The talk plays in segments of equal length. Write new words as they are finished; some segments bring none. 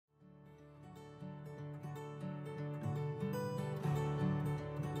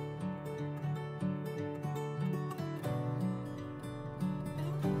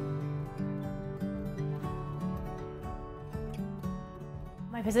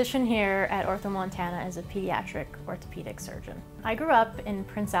My position here at Ortho Montana is a pediatric orthopedic surgeon. I grew up in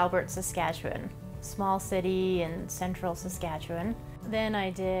Prince Albert, Saskatchewan, small city in central Saskatchewan. Then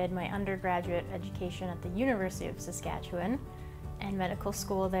I did my undergraduate education at the University of Saskatchewan and medical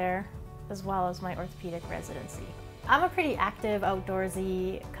school there, as well as my orthopedic residency. I'm a pretty active,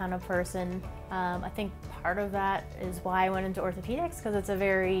 outdoorsy kind of person. I think part of that is why I went into orthopedics, because it's a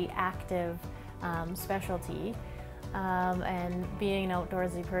very active specialty. And being an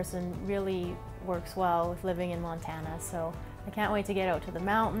outdoorsy person really works well with living in Montana. So I can't wait to get out to the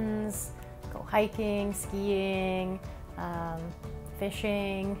mountains, go hiking, skiing,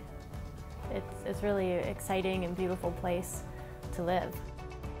 fishing. It's really an exciting and beautiful place to live.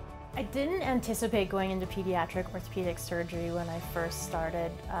 I didn't anticipate going into pediatric orthopedic surgery when I first started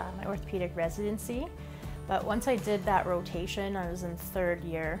my orthopedic residency, but once I did that rotation, I was in third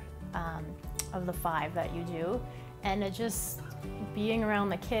year of the 5 that you do, and it just, being around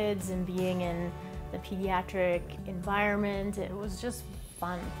the kids and being in the pediatric environment, it was just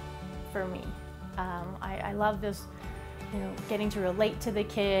fun for me. I love this, getting to relate to the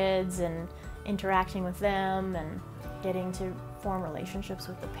kids and interacting with them and getting to form relationships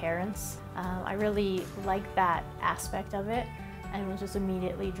with the parents. I really like that aspect of it and was just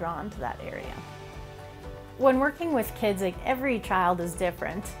immediately drawn to that area. When working with kids, like, every child is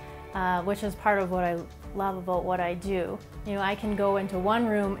different, which is part of what I love about what I do. I can go into one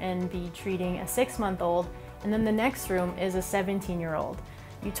room and be treating a 6-month-old, and then the next room is a 17-year-old.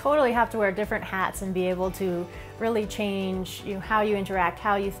 You totally have to wear different hats and be able to really change how you interact,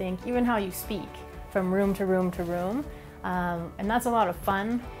 how you think, even how you speak from room to room to room. And that's a lot of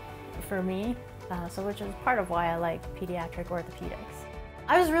fun for me, which is part of why I like pediatric orthopedics.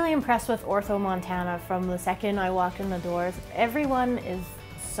 I was really impressed with Ortho Montana from the second I walked in the doors. Everyone is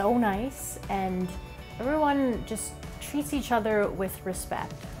so nice, and everyone just treats each other with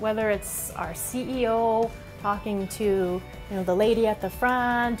respect. Whether it's our CEO talking to the lady at the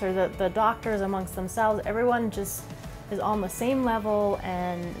front, or the doctors amongst themselves, everyone just is on the same level,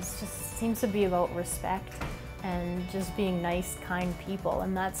 and it just seems to be about respect and just being nice, kind people,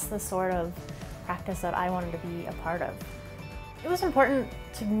 and that's the sort of practice that I wanted to be a part of. It was important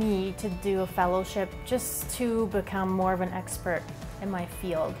to me to do a fellowship just to become more of an expert in my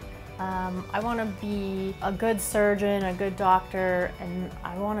field. I want to be a good surgeon, a good doctor, and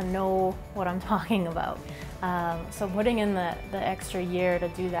I want to know what I'm talking about. So putting in the extra year to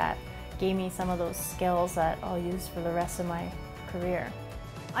do that gave me some of those skills that I'll use for the rest of my career.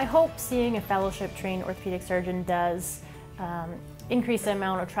 I hope seeing a fellowship-trained orthopedic surgeon does increase the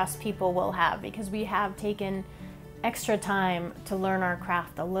amount of trust people will have, because we have taken extra time to learn our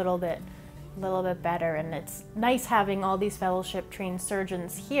craft a little bit better, and it's nice having all these fellowship-trained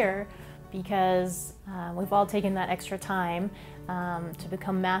surgeons here, because we've all taken that extra time to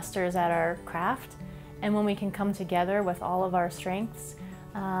become masters at our craft, and when we can come together with all of our strengths,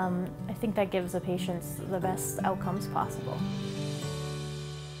 I think that gives the patients the best outcomes possible.